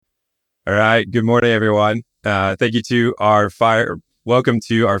All right. Good morning, everyone. Thank you to welcome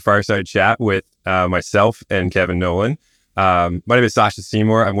to our fireside chat with myself and Kevin Nolan. My name is Sasha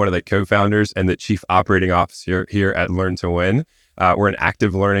Seymour. I'm one of the co-founders and the chief operating officer here at Learn to Win. We're an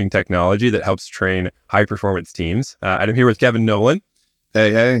active learning technology that helps train high performance teams. And I'm here with Kevin Nolan.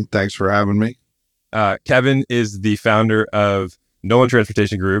 Hey, thanks for having me. Kevin is the founder of Nolan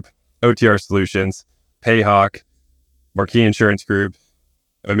Transportation Group, OTR Solutions, Payhawk, Marquis Insurance Group.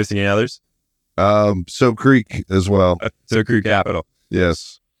 Am I missing any others? Soap Creek as well. Soap Creek Capital.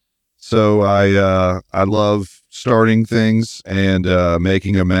 Yes. So I love starting things and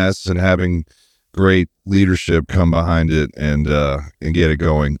making a mess and having great leadership come behind it and get it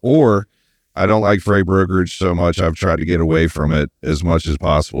going. Or I don't like freight brokerage so much. I've tried to get away from it as much as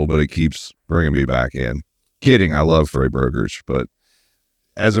possible, but it keeps bringing me back in. Kidding. I love freight brokerage, but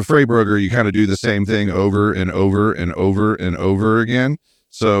as a freight broker, you kind of do the same thing over and over and over and over again.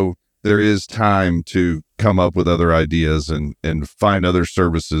 So there is time to come up with other ideas and find other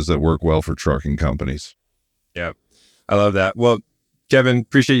services that work well for trucking companies. Yeah, I love that. Well, Kevin,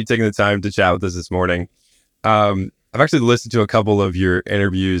 appreciate you taking the time to chat with us this morning. I've actually listened to a couple of your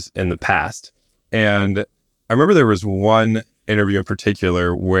interviews in the past, and I remember there was one interview in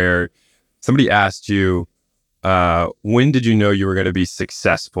particular where somebody asked you, when did you know you were going to be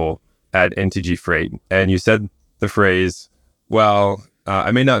successful at NTG Freight? And you said the phrase, well,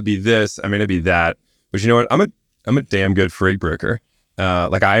 I may not be this, I may not be that, but you know what? I'm a damn good freight broker.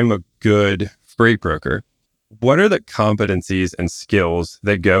 I'm a good freight broker. What are the competencies and skills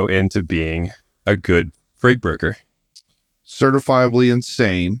that go into being a good freight broker? Certifiably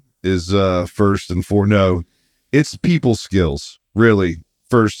insane is first and foremost. No, it's people skills, really,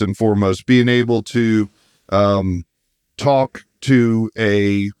 first and foremost. Being able to talk to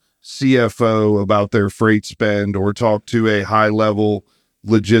a CFO about their freight spend or talk to a high-level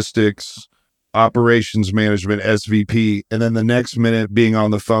logistics operations management SVP, and then the next minute being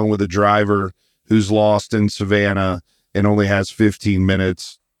on the phone with a driver who's lost in Savannah and only has 15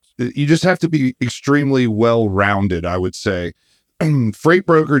 minutes. You just have to be extremely well-rounded, I would say. Freight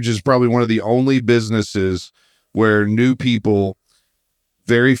brokerage is probably one of the only businesses where new people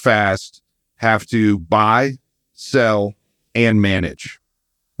very fast have to buy, sell, and manage,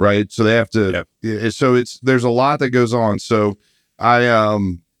 right? So they have to, So there's a lot that goes on. So I,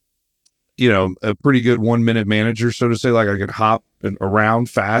 a pretty good 1 minute manager, so to say, like I can hop around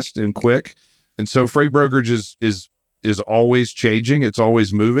fast and quick. And so freight brokerage is always changing. It's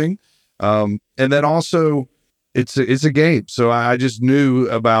always moving. And then also it's a game. So I just knew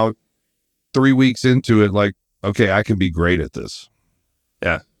about 3 weeks into it, like, okay, I can be great at this.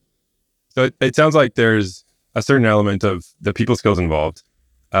 Yeah. So it sounds like there's a certain element of the people skills involved,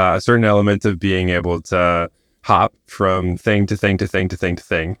 a certain element of being able to hop from thing to thing to thing to thing to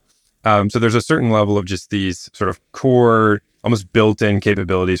thing. So there's a certain level of just these sort of core, almost built-in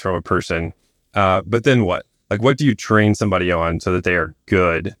capabilities from a person. But then what? Like, what do you train somebody on so that they are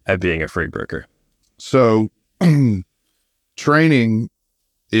good at being a freight broker? So training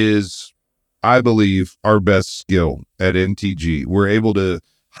is, I believe, our best skill at NTG. We're able to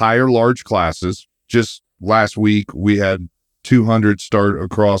hire large classes. Just last week, we had 200 start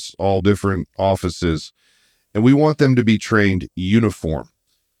across all different offices, and we want them to be trained uniform.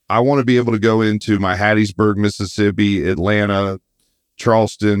 I want to be able to go into my Hattiesburg, Mississippi, Atlanta,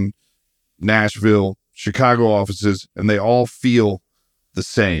 Charleston, Nashville, Chicago offices, and they all feel the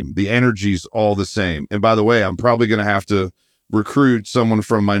same. The energy's all the same. And by the way, I'm probably going to have to recruit someone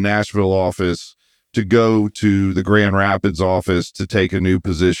from my Nashville office to go to the Grand Rapids office to take a new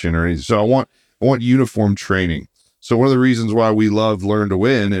position or anything. So I want uniform training. So one of the reasons why we love Learn to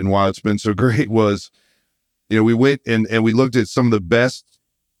Win and why it's been so great was, we went and we looked at some of the best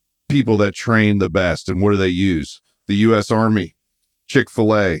people that train the best. And what do they use? The U.S. Army,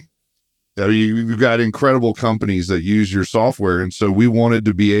 Chick-fil-A. You've got incredible companies that use your software. And so we wanted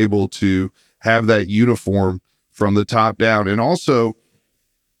to be able to have that uniform from the top down. And also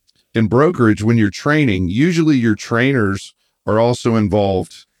in brokerage, when you're training, usually your trainers are also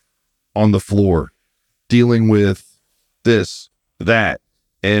involved on the floor, dealing with this, that.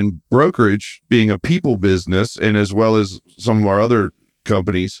 And brokerage, being a people business, and as well as some of our other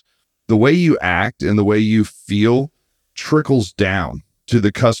companies, the way you act and the way you feel trickles down to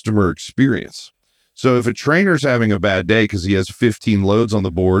the customer experience. So if a trainer's having a bad day because he has 15 loads on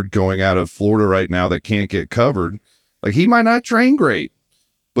the board going out of Florida right now that can't get covered, like, he might not train great.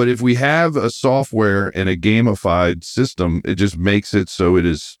 But if we have a software and a gamified system, it just makes it so it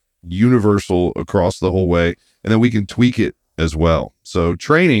is universal across the whole way. And then we can tweak it as well. So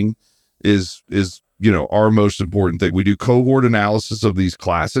training is our most important thing. We do cohort analysis of these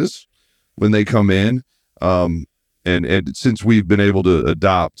classes. when they come in. And since we've been able to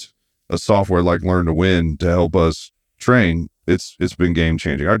adopt a software like Learn to Win to help us train, it's been game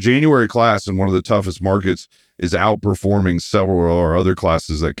changing. Our January class in one of the toughest markets is outperforming several of our other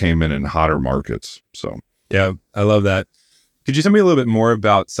classes that came in hotter markets. So yeah, I love that. Could you tell me a little bit more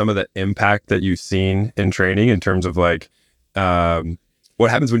about some of the impact that you've seen in training in terms of like, what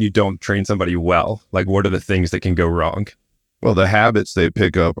happens when you don't train somebody well? Like, what are the things that can go wrong? Well, the habits they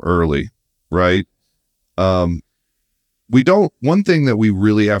pick up early, right? One thing that we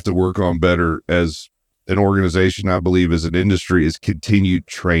really have to work on better as an organization, I believe, as an industry, is continued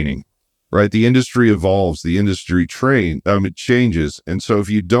training, right? The industry evolves, the industry it changes. And so if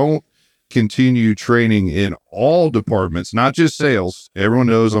you don't continue training in all departments, not just sales, everyone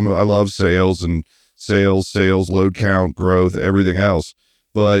knows I love sales and sales, load count, growth, everything else.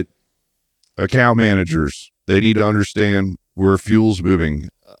 But account managers, they need to understand where fuel's moving.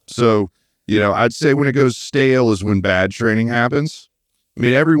 So, I'd say when it goes stale is when bad training happens. I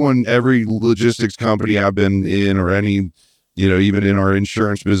mean, every logistics company I've been in, or any, even in our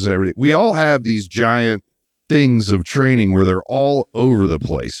insurance business, everything, we all have these giant things of training where they're all over the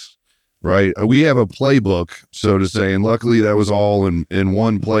place, right? We have a playbook, so to say, and luckily that was all in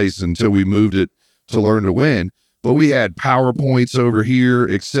one place until we moved it to Learn to Win. But we had PowerPoints over here,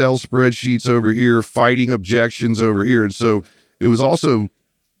 Excel spreadsheets over here, fighting objections over here. And so it was also,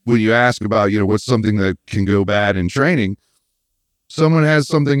 when you ask about, what's something that can go bad in training, someone has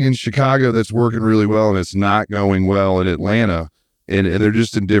something in Chicago that's working really well and it's not going well in Atlanta, and they're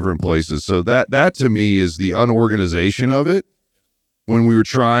just in different places. So that to me is the unorganization of it. When we were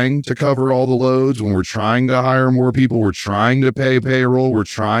trying to cover all the loads, when we're trying to hire more people, we're trying to pay payroll, we're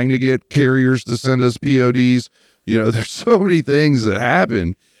trying to get carriers to send us PODs. There's so many things that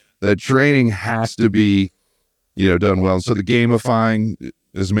happen that training has to be, done well. So the gamifying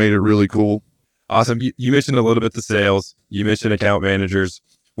has made it really cool. Awesome. You mentioned a little bit the sales. You mentioned account managers.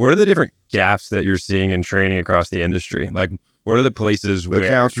 What are the different gaps that you're seeing in training across the industry? Like, what are the places where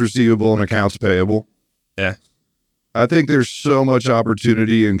accounts receivable and accounts payable? Yeah. I think there's so much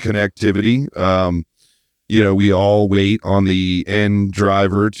opportunity and connectivity. We all wait on the end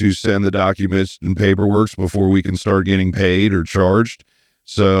driver to send the documents and paperwork before we can start getting paid or charged.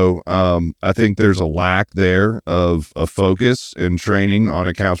 So I think there's a lack there of a focus and training on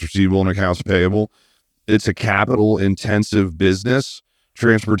accounts receivable and accounts payable. It's a capital intensive business,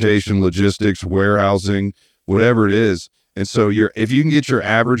 transportation, logistics, warehousing, whatever it is. And so if you can get your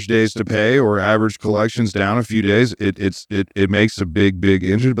average days to pay or average collections down a few days, it makes a big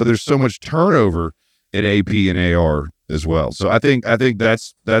engine. But there's so much turnover in AP and AR as well. So I think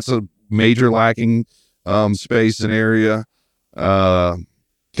that's a major lacking space and area.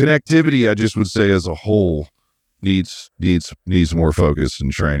 Connectivity, I just would say as a whole, needs more focus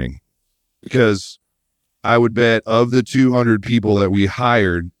and training, because I would bet of the 200 people that we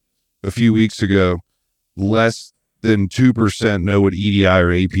hired a few weeks ago, less than 2% know what EDI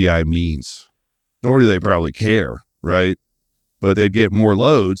or API means, nor do they probably care, right? But they'd get more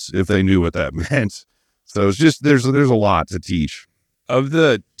loads if they knew what that meant. So it's just, there's a lot to teach. Of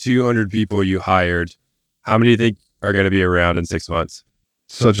the 200 people you hired, how many do you think are going to be around in 6 months?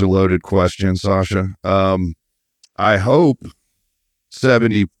 Such a loaded question, Sasha. I hope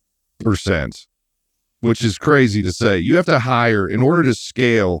 70%, which is crazy to say. You have to hire in order to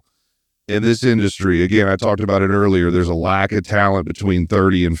scale in this industry. Again, I talked about it earlier. There's a lack of talent between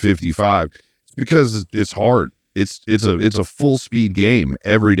 30 and 55. It's because it's hard. It's a full speed game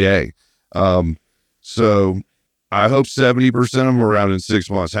every day. So I hope 70% of them are around in 6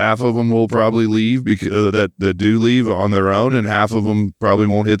 months. Half of them will probably leave because that do leave on their own, and half of them probably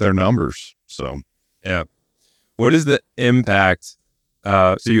won't hit their numbers. So, yeah. What is the impact?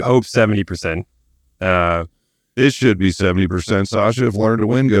 So you hope 70%. It should be 70%, Sasha, if Learn to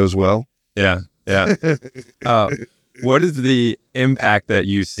Win goes well. Yeah. What is the impact that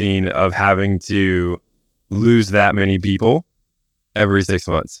you've seen of having to lose that many people every 6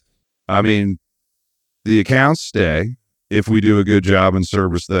 months? I mean, the accounts stay if we do a good job and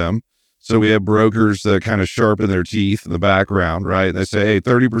service them. So we have brokers that kind of sharpen their teeth in the background, right? They say, hey,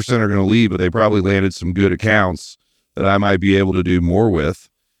 30% are going to leave, but they probably landed some good accounts that I might be able to do more with.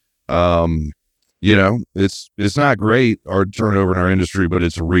 It's not great, our turnover in our industry, but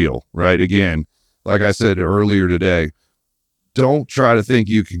it's real, right? Again, like I said earlier today, don't try to think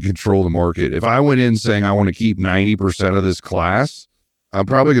you can control the market. If I went in saying I want to keep 90% of this class, I'm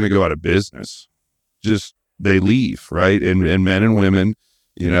probably going to go out of business. Just they leave, right? And men and women,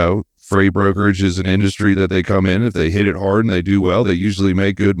 freight brokerage is an industry that they come in. If they hit it hard and they do well, they usually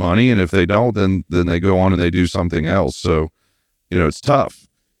make good money. And if they don't, then they go on and they do something else. So, it's tough.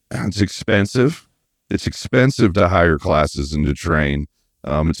 It's expensive. It's expensive to hire classes and to train.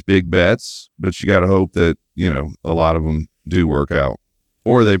 It's big bets, but you got to hope that, a lot of them do work out,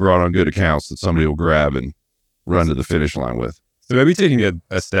 or they brought on good accounts that somebody will grab and run to the finish line with. So maybe taking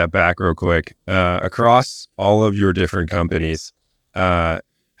a step back real quick, across all of your different companies, how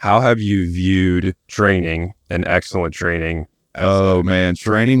have you viewed training and excellent training? Oh man,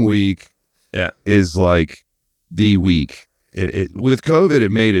 training week is like the week. With COVID,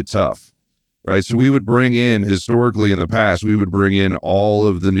 it made it tough, right? So we would bring in, historically in the past, we would bring in all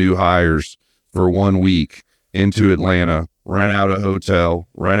of the new hires for 1 week into Atlanta, rent out a hotel,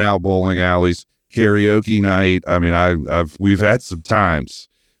 rent out bowling alleys, karaoke night. I mean, we've had some times,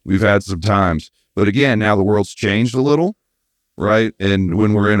 but again, now the world's changed a little, right? And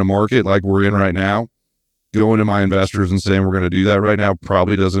when we're in a market like we're in right now, going to my investors and saying we're going to do that right now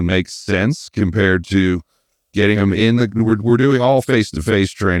probably doesn't make sense compared to getting them we're doing all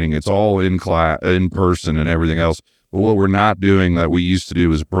face-to-face training. It's all in class, in person and everything else. But what we're not doing that we used to do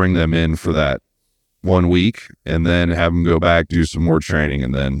is bring them in for that 1 week and then have them go back, do some more training,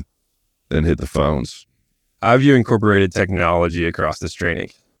 and then hit the phones. How have you incorporated technology across this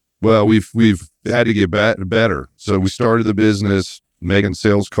training? Well, we've had to get better. So we started the business making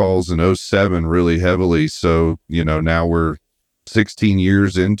sales calls in 2007 really heavily. So, now we're 16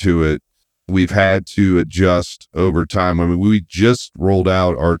 years into it. We've had to adjust over time. I mean, we just rolled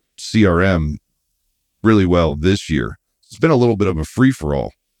out our CRM really well this year. It's been a little bit of a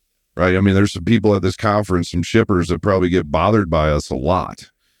free-for-all, right? I mean, there's some people at this conference, some shippers that probably get bothered by us a lot,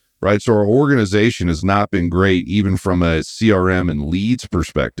 right? So our organization has not been great, even from a CRM and leads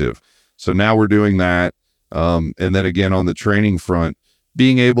perspective. So now we're doing that. And then again, on the training front,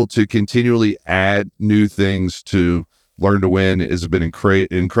 being able to continually add new things to Learn to Win has been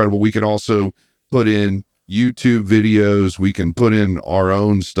incredible. We can also put in YouTube videos. We can put in our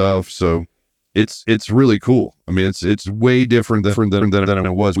own stuff. So it's really cool. I mean, it's way different than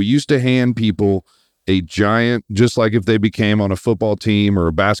it was. We used to hand people a giant, just like if they became on a football team or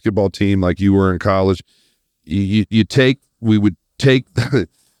a basketball team, like you were in college, we would take the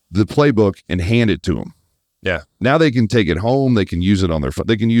playbook and hand it to them. Yeah. Now they can take it home. They can use it on their phone.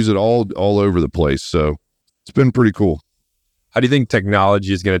 They can use it all over the place. So it's been pretty cool. How do you think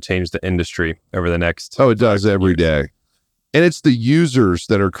technology is going to change the industry over the next? Oh, it does every day. And it's the users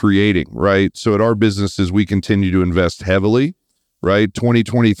that are creating, right? So at our businesses, we continue to invest heavily, right?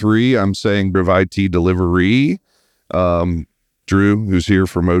 2023, I'm saying IT delivery. Drew, who's here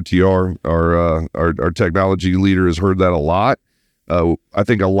from OTR, our technology leader, has heard that a lot. I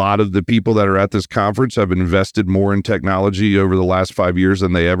think a lot of the people that are at this conference have invested more in technology over the last 5 years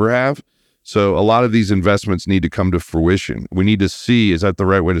than they ever have. So a lot of these investments need to come to fruition. We need to see, is that the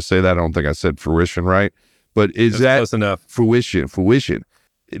right way to say that? I don't think I said fruition right. But is that close enough? Fruition.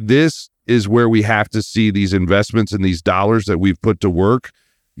 This is where we have to see these investments and these dollars that we've put to work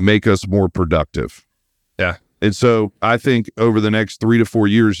make us more productive. Yeah. And so I think over the next 3 to 4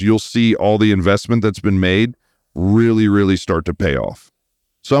 years, you'll see all the investment that's been made really, really start to pay off.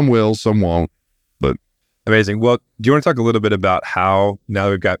 Some will, some won't, but. Amazing. Well, do you want to talk a little bit about how, now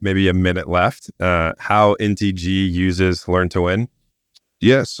that we've got maybe a minute left, how NTG uses Learn to Win?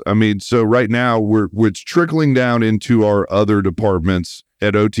 Yes. I mean, so right now it's trickling down into our other departments.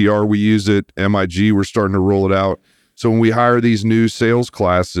 At OTR, we use it. MIG, we're starting to roll it out. So when we hire these new sales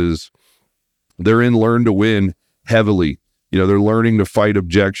classes, they're in Learn to Win heavily. They're learning to fight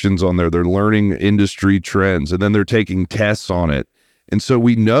objections on there. They're learning industry trends, and then they're taking tests on it. And so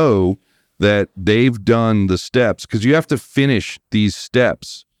we know that they've done the steps, because you have to finish these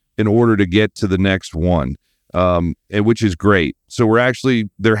steps in order to get to the next one, and which is great. So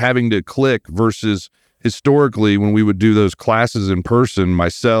they're having to click, versus historically when we would do those classes in person,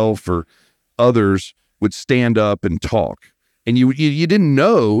 myself or others would stand up and talk. And you didn't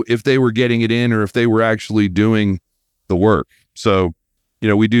know if they were getting it in or if they were actually doing the work. So,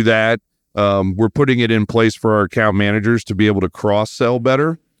 we do that. We're putting it in place for our account managers to be able to cross-sell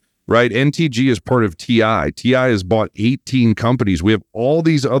better, right? NTG is part of TI. TI has bought 18 companies. We have all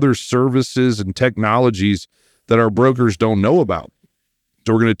these other services and technologies that our brokers don't know about.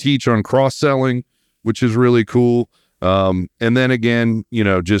 So we're going to teach on cross-selling, which is really cool. And then again,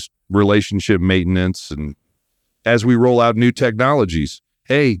 just relationship maintenance. And as we roll out new technologies,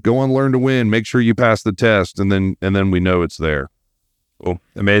 hey, go on Learn to Win, make sure you pass the test, and then we know it's there. Cool.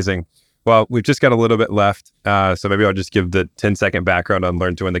 Amazing. Well, we've just got a little bit left, so maybe I'll just give the 10-second background on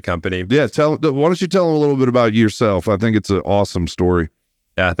Learn to Win the company. Yeah, why don't you tell them a little bit about yourself? I think it's an awesome story.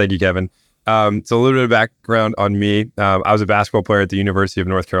 Yeah, thank you, Kevin. So a little bit of background on me. I was a basketball player at the University of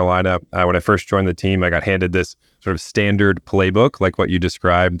North Carolina. When I first joined the team, I got handed this sort of standard playbook, like what you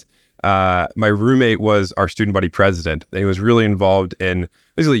described. My roommate was our student body president. And he was really involved in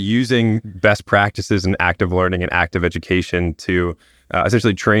basically using best practices in active learning and active education to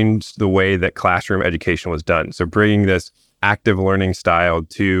essentially train the way that classroom education was done. So bringing this active learning style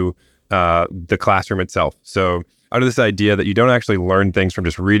to the classroom itself. So out of this idea that you don't actually learn things from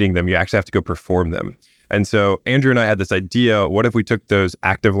just reading them, you actually have to go perform them. And so Andrew and I had this idea, what if we took those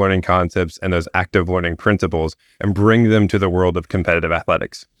active learning concepts and those active learning principles and bring them to the world of competitive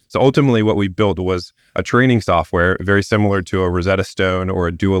athletics? So ultimately what we built was a training software very similar to a Rosetta Stone or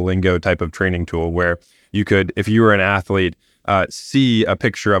a Duolingo type of training tool where you could, if you were an athlete, see a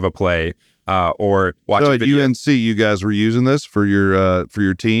picture of a play or watch so a at video. UNC, you guys were using this for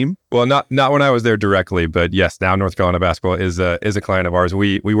your team? Well, not when I was there directly, but yes, now North Carolina basketball is a client of ours.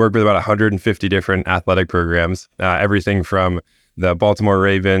 We work with about 150 different athletic programs, everything from the Baltimore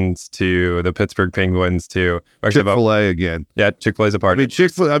Ravens to the Pittsburgh Penguins to Chick-fil-A again. Yeah, Chick-fil-A's a part.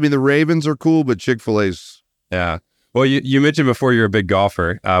 I mean, the Ravens are cool, but Chick-fil-A's. Yeah. Well, you mentioned before you're a big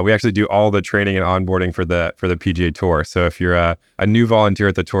golfer. We actually do all the training and onboarding for the PGA Tour. So if you're a new volunteer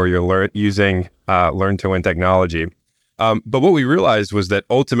at the tour, you're using Learn to Win technology. But what we realized was that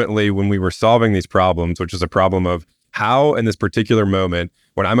ultimately when we were solving these problems, which is a problem of how in this particular moment,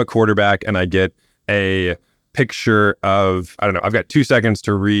 when I'm a quarterback and I get a picture of, I don't know, I've got 2 seconds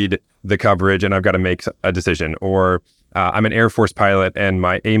to read the coverage and I've got to make a decision, or I'm an Air Force pilot and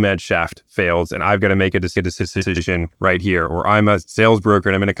my AMED shaft fails and I've got to make a decision right here, or I'm a sales broker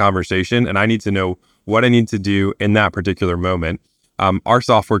and I'm in a conversation and I need to know what I need to do in that particular moment. Our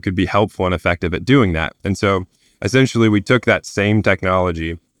software could be helpful and effective at doing that. And so essentially we took that same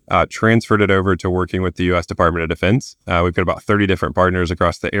technology, transferred it over to working with the U.S. Department of Defense. We've got about 30 different partners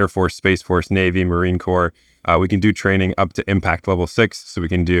across the Air Force, Space Force, Navy, Marine Corps. We can do training up to impact level 6. So we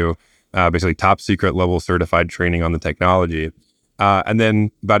can do basically top secret level certified training on the technology. And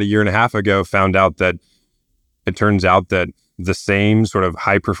then about a year and a half ago, found out that it turns out that the same sort of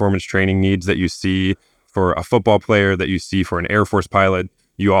high performance training needs that you see for a football player, that you see for an Air Force pilot,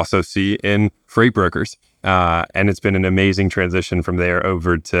 you also see in freight brokers. And it's been an amazing transition from there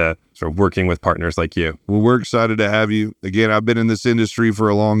over to sort of working with partners like you. Well, we're excited to have you. Again, I've been in this industry for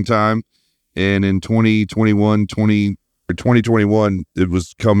a long time. And in 2021, it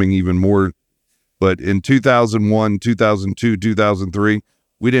was coming even more. But in 2001, 2002, 2003,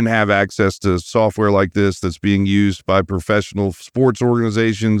 we didn't have access to software like this that's being used by professional sports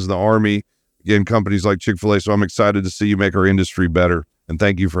organizations, the Army, again, companies like Chick-fil-A. So I'm excited to see you make our industry better. And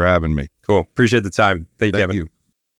thank you for having me. Cool. Appreciate the time. Thank you, Thank Kevin. you.